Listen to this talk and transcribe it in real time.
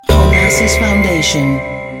Genesis Foundation.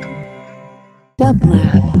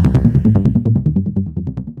 Dublab.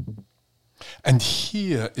 And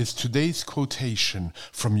here is today's quotation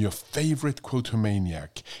from your favorite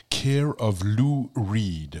quotomaniac, care of Lou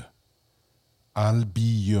Reed. I'll be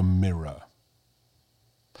your mirror.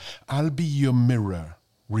 I'll be your mirror,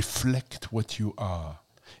 reflect what you are,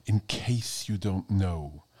 in case you don't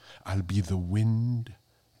know. I'll be the wind,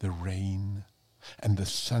 the rain, and the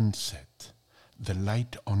sunset, the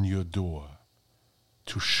light on your door,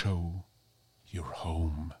 to show you're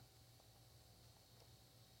home.